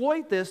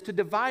exploit this to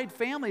divide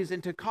families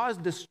and to cause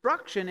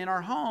destruction in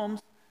our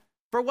homes.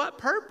 For what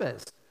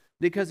purpose?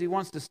 Because he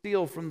wants to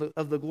steal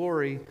of the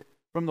glory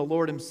from the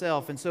Lord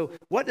himself. And so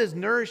what does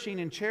nourishing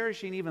and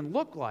cherishing even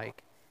look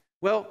like?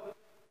 Well,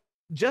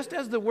 just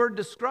as the word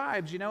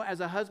describes,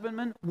 as a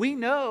husbandman, we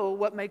know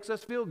what makes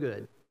us feel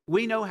good.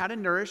 We know how to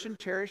nourish and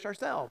cherish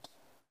ourselves.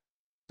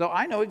 So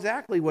I know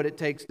exactly what it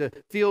takes to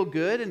feel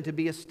good and to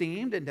be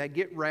esteemed and to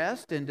get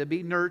rest and to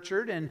be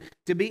nurtured and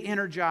to be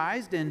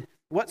energized and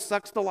what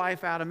sucks the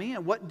life out of me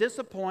and what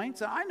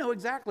disappoints. I know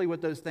exactly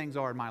what those things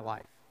are in my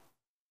life.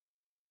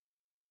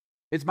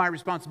 It's my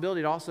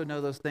responsibility to also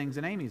know those things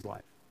in Amy's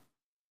life.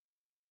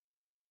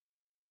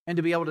 And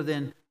to be able to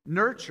then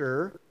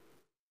nurture,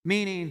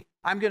 meaning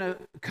I'm going to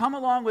come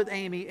along with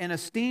Amy and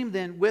esteem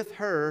then with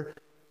her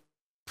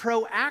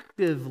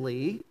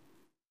proactively.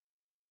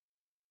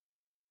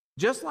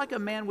 Just like a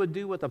man would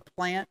do with a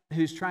plant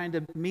who's trying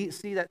to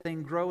see that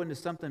thing grow into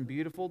something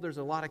beautiful, there's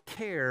a lot of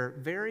care,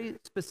 very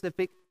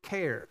specific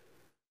care.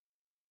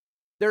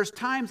 There's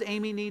times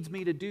Amy needs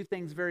me to do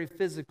things very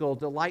physical,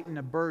 to lighten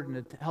a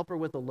burden, to help her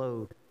with a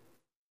load.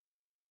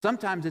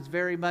 Sometimes it's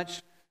very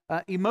much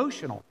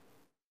emotional,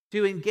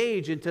 to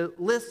engage and to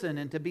listen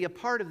and to be a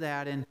part of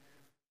that and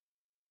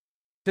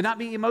to not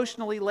be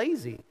emotionally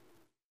lazy.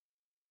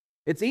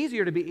 It's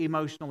easier to be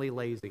emotionally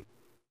lazy.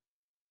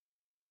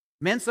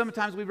 Men,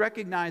 sometimes we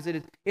recognize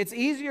that it's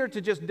easier to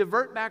just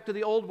divert back to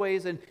the old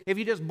ways, and if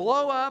you just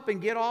blow up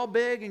and get all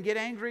big and get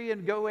angry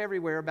and go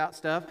everywhere about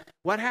stuff,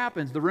 what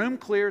happens? The room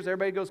clears,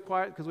 everybody goes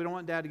quiet because we don't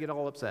want Dad to get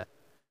all upset.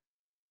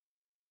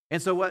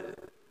 And so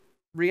what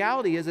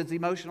reality is, it's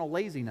emotional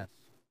laziness,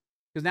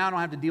 because now I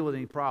don't have to deal with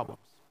any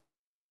problems.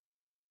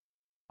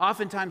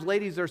 Oftentimes,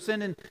 ladies are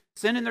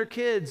sending their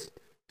kids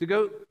to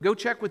go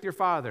check with your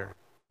father.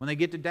 When they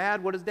get to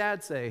Dad, what does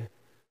Dad say?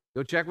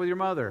 Go check with your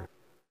mother.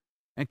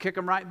 And kick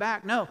them right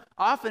back. No,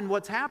 often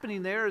what's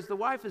happening there is the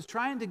wife is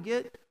trying to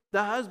get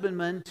the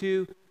husbandman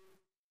to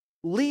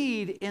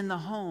lead in the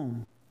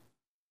home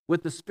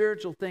with the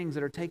spiritual things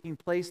that are taking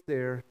place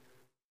there,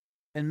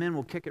 and men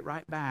will kick it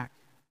right back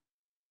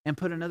and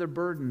put another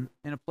burden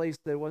in a place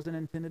that it wasn't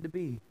intended to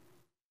be.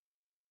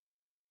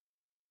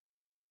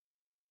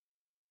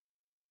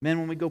 Men,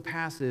 when we go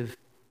passive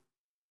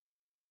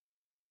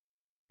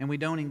and we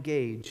don't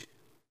engage,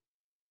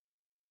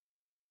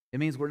 it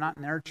means we're not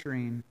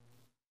nurturing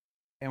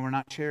and we're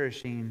not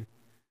cherishing.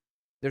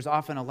 There's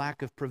often a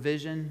lack of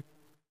provision,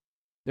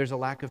 there's a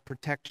lack of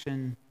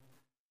protection,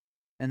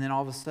 and then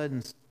all of a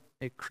sudden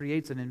it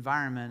creates an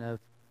environment of,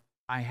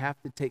 I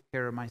have to take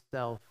care of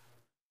myself.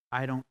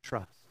 I don't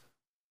trust.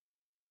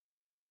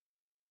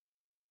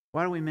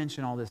 Why do we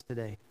mention all this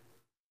today?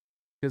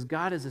 Because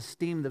God has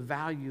esteemed the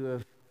value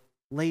of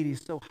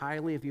ladies so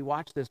highly. If you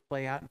watch this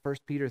play out in 1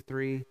 Peter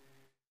 3,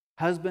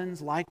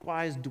 husbands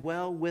likewise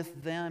dwell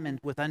with them and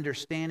with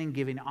understanding,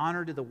 giving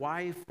honor to the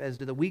wife as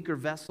to the weaker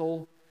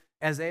vessel,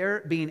 as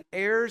being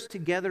heirs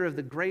together of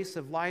the grace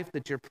of life,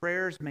 that your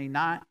prayers may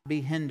not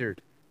be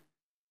hindered.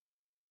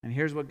 And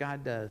here's what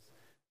God does.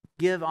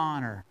 Give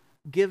honor,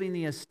 giving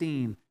the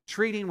esteem,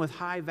 treating with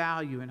high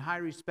value and high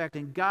respect.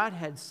 And God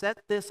had set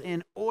this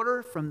in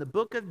order from the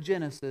book of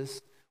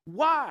Genesis.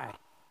 Why?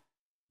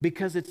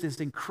 Because it's this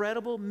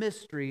incredible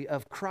mystery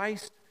of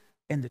Christ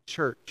and the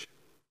church.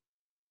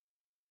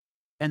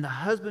 And the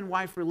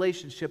husband-wife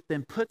relationship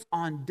then puts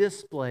on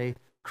display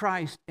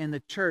Christ and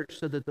the church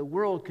so that the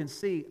world can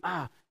see,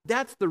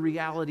 that's the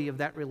reality of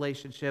that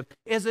relationship.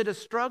 Is it a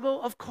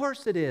struggle? Of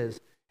course it is.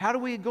 How do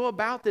we go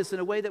about this in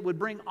a way that would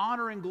bring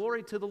honor and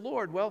glory to the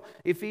Lord? Well,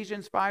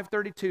 Ephesians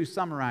 5:32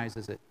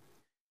 summarizes it.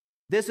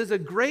 This is a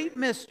great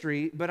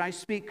mystery, but I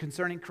speak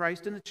concerning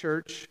Christ and the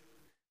church.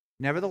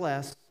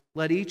 Nevertheless,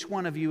 let each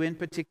one of you in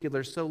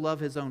particular so love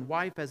his own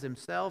wife as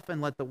himself,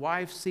 and let the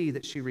wife see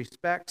that she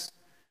respects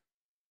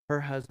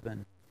her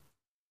husband.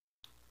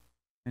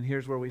 And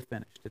here's where we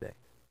finish today.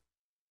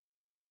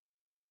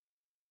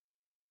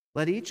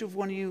 Let each of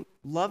one of you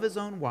love his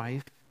own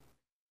wife.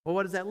 Well,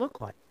 what does that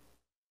look like?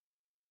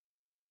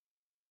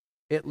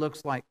 It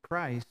looks like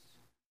Christ,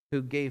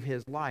 who gave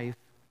his life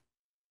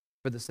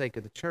for the sake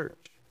of the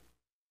church.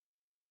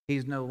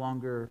 He's no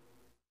longer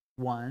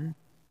one,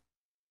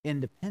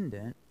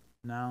 independent.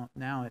 No,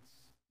 now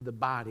it's the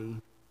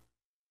body,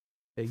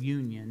 a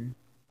union,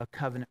 a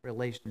covenant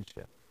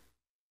relationship.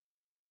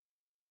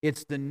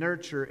 It's the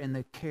nurture and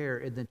the care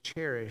and the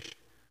cherish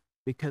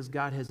because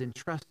God has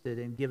entrusted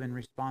and given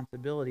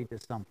responsibility to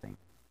something.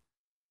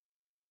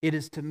 It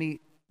is to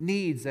meet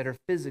needs that are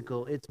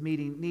physical. It's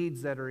meeting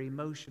needs that are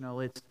emotional.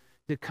 It's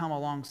to come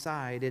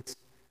alongside. It's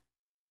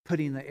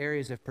putting the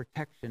areas of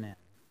protection in.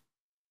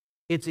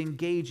 It's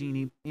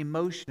engaging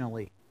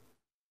emotionally.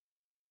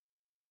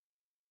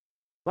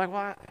 Like,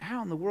 well,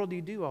 how in the world do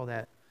you do all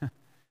that?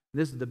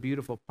 This is the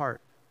beautiful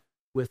part.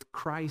 With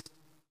Christ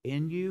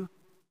in you,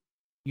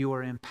 you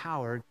are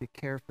empowered to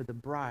care for the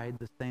bride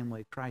the same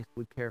way Christ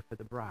would care for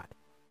the bride.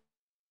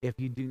 If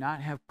you do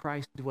not have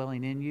Christ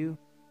dwelling in you,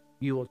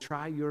 you will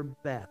try your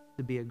best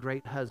to be a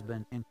great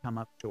husband and come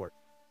up short.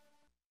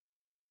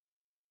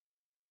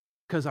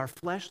 Because our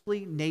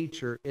fleshly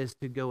nature is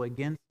to go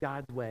against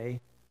God's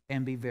way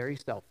and be very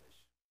selfish.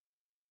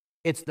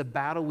 It's the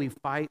battle we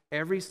fight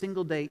every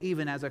single day,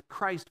 even as a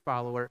Christ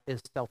follower,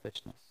 is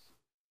selfishness.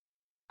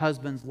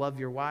 Husbands, love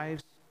your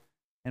wives,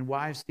 and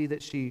wives, see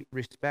that she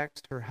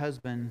respects her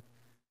husband.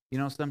 You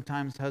know,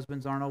 sometimes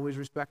husbands aren't always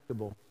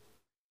respectable,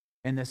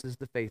 and this is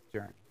the faith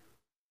journey.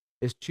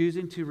 Is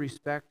choosing to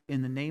respect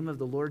in the name of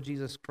the Lord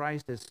Jesus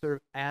Christ as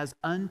serve as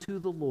unto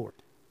the Lord.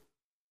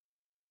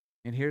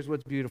 And here's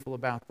what's beautiful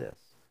about this,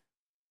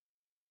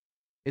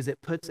 is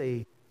it puts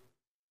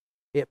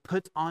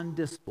on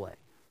display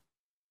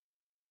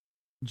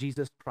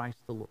Jesus Christ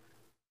the Lord.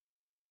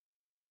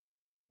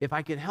 If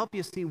I could help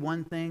you see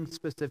one thing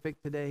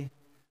specific today,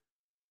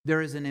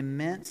 there is an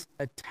immense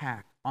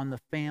attack on the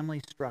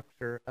family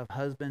structure of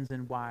husbands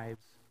and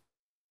wives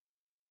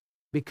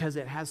because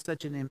it has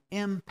such an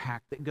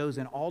impact that goes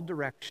in all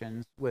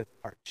directions with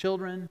our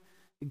children.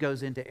 It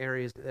goes into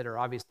areas that are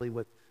obviously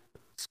with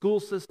school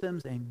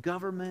systems and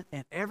government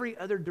and every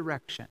other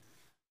direction.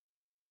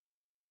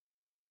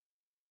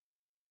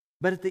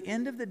 But at the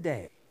end of the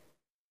day,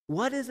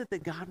 what is it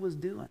that God was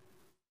doing?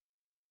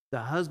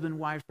 The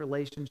husband-wife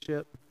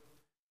relationship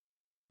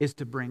is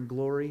to bring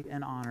glory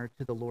and honor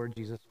to the Lord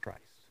Jesus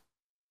Christ.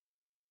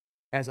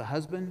 As a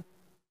husband,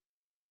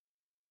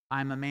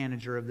 I'm a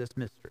manager of this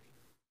mystery.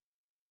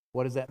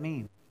 What does that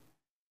mean?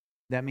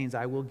 That means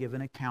I will give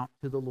an account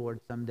to the Lord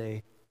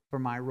someday for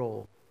my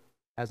role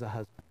as a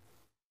husband.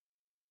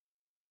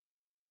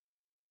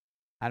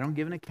 I don't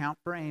give an account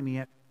for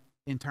Amy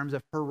in terms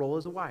of her role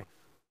as a wife.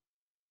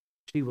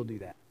 She will do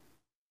that.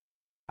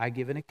 I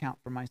give an account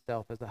for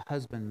myself as a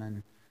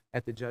husbandman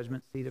at the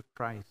judgment seat of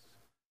Christ.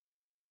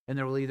 And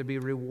there will either be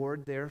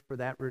reward there for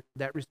that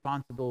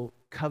responsible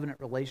covenant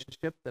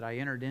relationship that I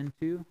entered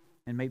into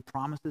and made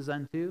promises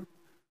unto,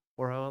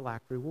 or I will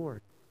lack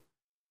reward.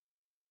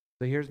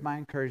 So here's my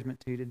encouragement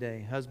to you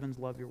today. Husbands,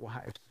 love your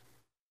wives.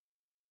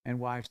 And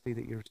wives, see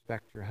that you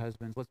respect your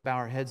husbands. Let's bow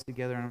our heads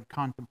together and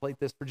contemplate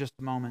this for just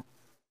a moment.